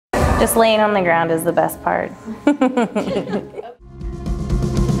Just laying on the ground is the best part.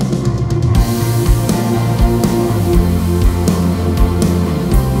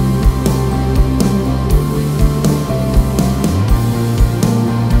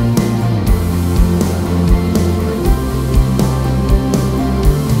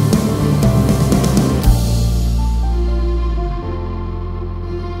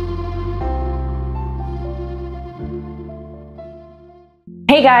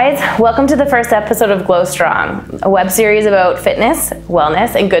 Hey guys, welcome to the first episode of GlowStrong, a web series about fitness,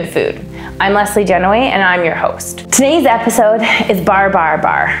 wellness, and good food. I'm Leslie Genoway and I'm your host. Today's episode is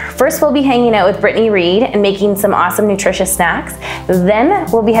Bar. First we'll be hanging out with Brittany Reid and making some awesome nutritious snacks. Then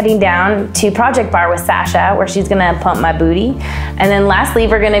we'll be heading down to Project Bar with Sasha, where she's gonna pump my booty. And then lastly,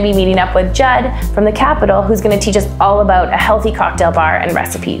 we're gonna be meeting up with Judd from the Capital, who's gonna teach us all about a healthy cocktail bar and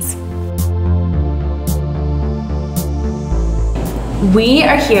recipes. We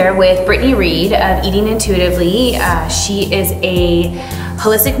are here with Brittany Reid of Eating Intuitively. She is a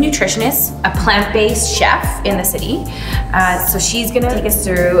holistic nutritionist, a plant-based chef in the city. So she's gonna take us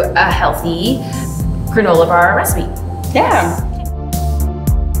through a healthy granola bar recipe. Yeah.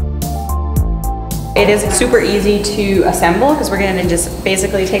 It is super easy to assemble because we're gonna just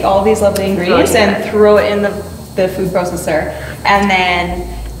basically take all of these lovely ingredients and throw it in the food processor, and then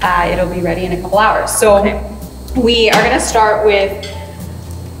it'll be ready in a couple hours. So we are gonna start with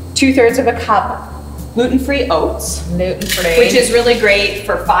 2/3 of a cup gluten-free oats. Gluten-free. Which is really great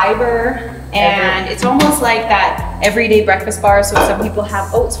for fiber, and it's almost like that everyday breakfast bar. So some people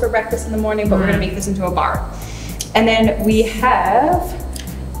have oats for breakfast in the morning, but we're gonna make this into a bar. And then we have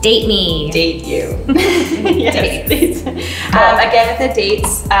Date me. Date you. Yes, dates. Again, with the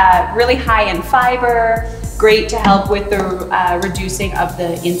dates, really high in fiber, great to help with the reducing of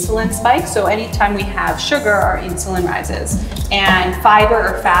the insulin spike. So anytime we have sugar, our insulin rises. And fiber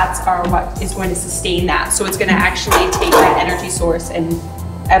or fats are what is going to sustain that. So it's gonna actually take that energy source and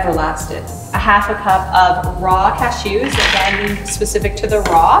everlast it. A half a cup of raw cashews, again, specific to the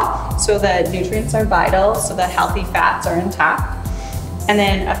raw. So the nutrients are vital, so the healthy fats are intact. And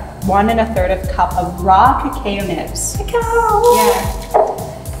then 1 1/3 cup of raw cacao nibs. Cacao! Yeah.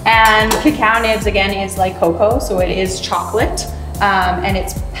 And cacao nibs, again, is like cocoa, so it is chocolate. And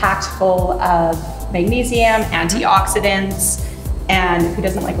it's packed full of magnesium, antioxidants, and who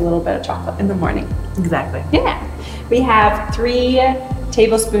doesn't like a little bit of chocolate in the morning? Exactly. Yeah. We have 3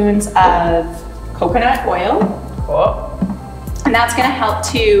 tablespoons of coconut oil. Cool. And that's gonna help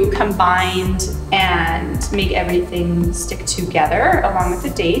to combine and make everything stick together along with the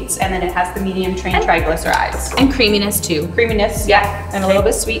dates. And then it has the medium chain triglycerides. And creaminess too. Creaminess, yeah, and a little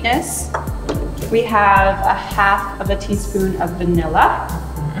bit of sweetness. We have a 1/2 teaspoon of vanilla.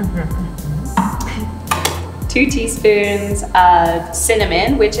 2 teaspoons of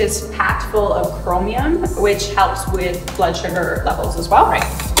cinnamon, which is packed full of chromium, which helps with blood sugar levels as well. Right.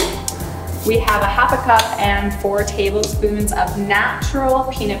 We have a 1/2 cup and 4 tablespoons of natural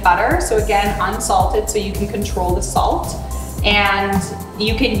peanut butter. So again, unsalted, so you can control the salt. And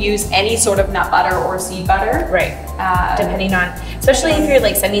you can use any sort of nut butter or seed butter. Right. Depending on, especially if you're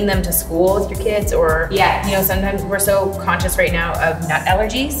like sending them to school with your kids, or you know, sometimes we're so conscious right now of nut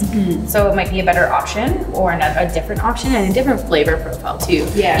allergies. So it might be a better option, or a different option and a different flavor profile too.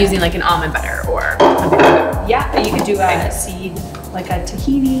 Yeah. Using like an almond butter or yeah, you could do a seed, like a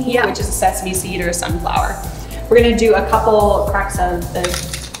tahini, which is a sesame seed or a sunflower. We're gonna do a couple cracks of the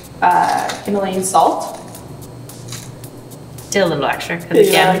Himalayan salt. Did a little extra, because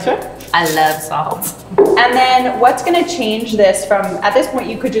again, I love salt. And then what's gonna change this from, at this point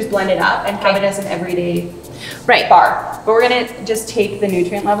you could just blend it up and have it as an everyday bar. But we're gonna just take the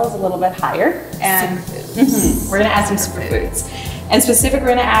nutrient levels a little bit higher, and we're gonna add some superfoods. And specific, we're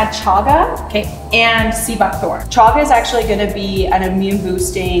gonna add chaga and sea buckthorn. Chaga is actually gonna be an immune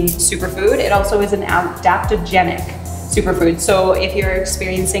boosting superfood. It also is an adaptogenic superfood. So if you're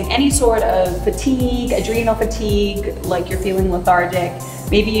experiencing any sort of fatigue, adrenal fatigue, like you're feeling lethargic,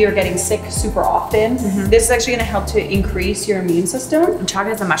 maybe you're getting sick super often, this is actually gonna help to increase your immune system. And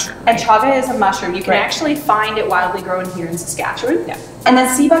chaga is a mushroom. And chaga is a mushroom. You can actually find it wildly grown here in Saskatchewan. And then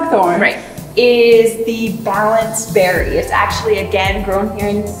sea buckthorn is the balanced berry. It's actually, again, grown here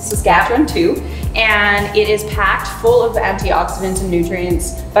in Saskatchewan too. And it is packed full of antioxidants and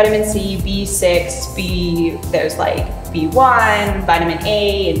nutrients, vitamin C, B6, there's like B1, vitamin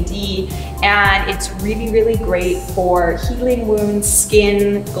A and D, and it's really, really great for healing wounds,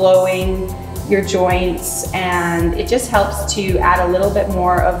 skin, glowing, your joints, and it just helps to add a little bit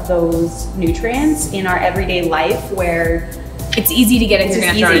more of those nutrients in our everyday life where it's easy to get if you're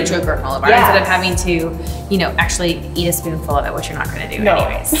gonna throw it into a granola bar instead of having to, you know, actually eat a spoonful of it, which you're not gonna do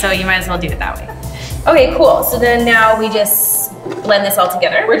anyways. So you might as well do it that way. Okay, cool. So then now we just blend this all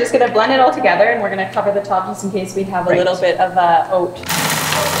together. We're just gonna blend it all together, and we're gonna cover the top just in case we have a little bit of oat.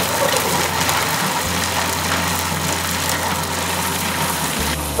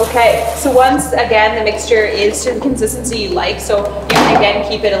 Okay, so once again the mixture is to the consistency you like, so you can again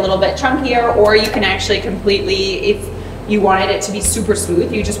keep it a little bit chunkier, or you can actually completely, if you wanted it to be super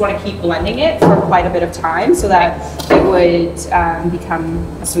smooth, you just want to keep blending it for quite a bit of time so that it would become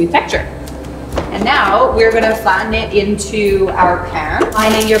a smooth texture. And now we're going to flatten it into our pan.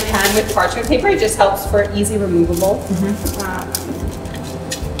 Lining your pan with parchment paper, it just helps for easy removable.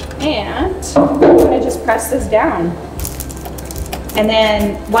 And I'm going to just press this down. And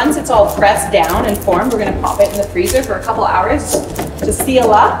then once it's all pressed down and formed, we're going to pop it in the freezer for a couple hours to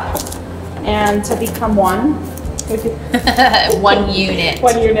seal up and to become one. One unit.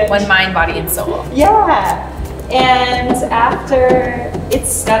 One unit. One mind, body, and soul. Yeah. And after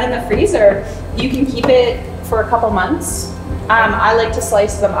it's done in the freezer, you can keep it for a couple months. I like to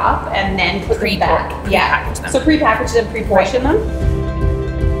slice them up and then put them back. Pre-package them. So pre-package them, pre-portion them.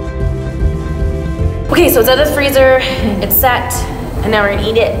 Okay, so it's out of the freezer, it's set, and now we're gonna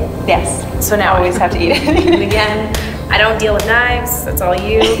eat it. Yes. So now I always have to eat it. And again, I don't deal with knives, that's all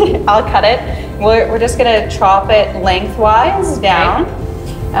you. I'll cut it. We're just gonna chop it lengthwise down.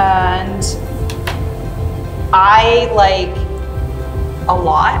 And I like a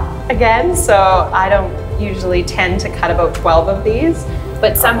lot again, so I don't usually tend to cut about 12 of these.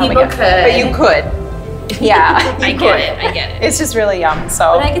 But some people could. But you could. Yeah, I get it. It's just really yum.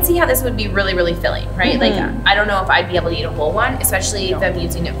 So, but I can see how this would be really, really filling, right? Like, I don't know if I'd be able to eat a whole one, especially if I'm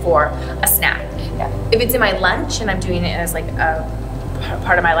using it for a snack. Yeah. If it's in my lunch and I'm doing it as like a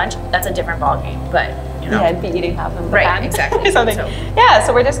part of my lunch, that's a different ballgame. But you know, yeah, I'd be eating half of the pan. Exactly. Something. So. Yeah.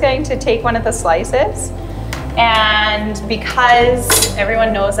 So we're just going to take one of the slices. And because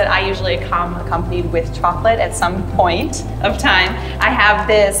everyone knows that I usually come accompanied with chocolate at some point of time, I have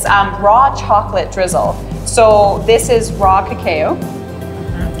this raw chocolate drizzle. So this is raw cacao,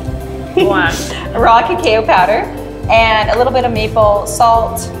 raw cacao powder, and a little bit of maple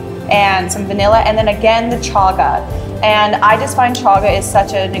salt and some vanilla, and then again the chaga. And I just find chaga is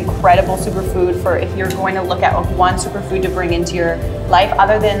such an incredible superfood for if you're going to look at one superfood to bring into your life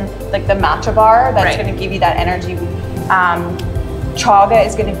other than like the matcha bar that's going to give you that energy. Chaga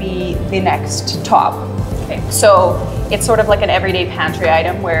is going to be the next top. Okay. So it's sort of like an everyday pantry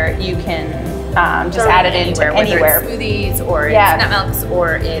item where you can just add it into anywhere. Whether it's smoothies or it's nut milks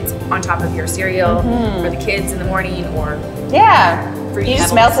or it's on top of your cereal for the kids in the morning or you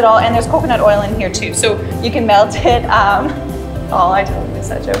just melt it all, and there's coconut oil in here too, so you can melt it. I totally missed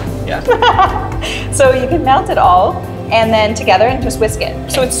that joke. Yeah. So you can melt it all and then together and just whisk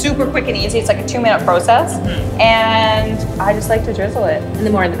it. So it's super quick and easy. It's like a 2-minute process, and I just like to drizzle it. And the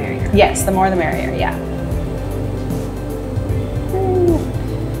more the merrier. Yes, the more the merrier. Yeah.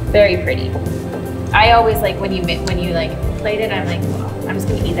 Very pretty. I always like when you like plate it. I'm like, well, I'm just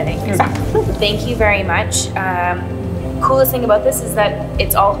gonna eat that anyways. Thank you very much. Coolest thing about this is that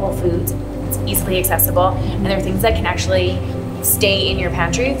it's all whole foods, it's easily accessible, and there are things that can actually stay in your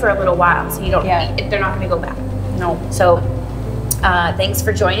pantry for a little while, so you don't they're not going to go bad. No. So thanks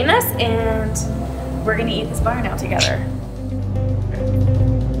for joining us, and we're going to eat this bar now together.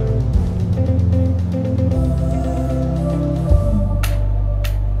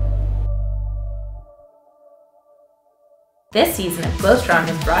 This season of GlowStrong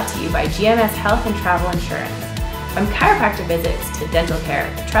is brought to you by GMS Health and Travel Insurance. From chiropractor visits to dental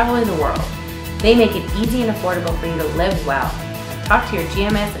care to traveling the world, they make it easy and affordable for you to live well. Talk to your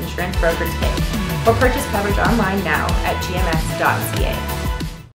GMS insurance broker today or purchase coverage online now at gms.ca.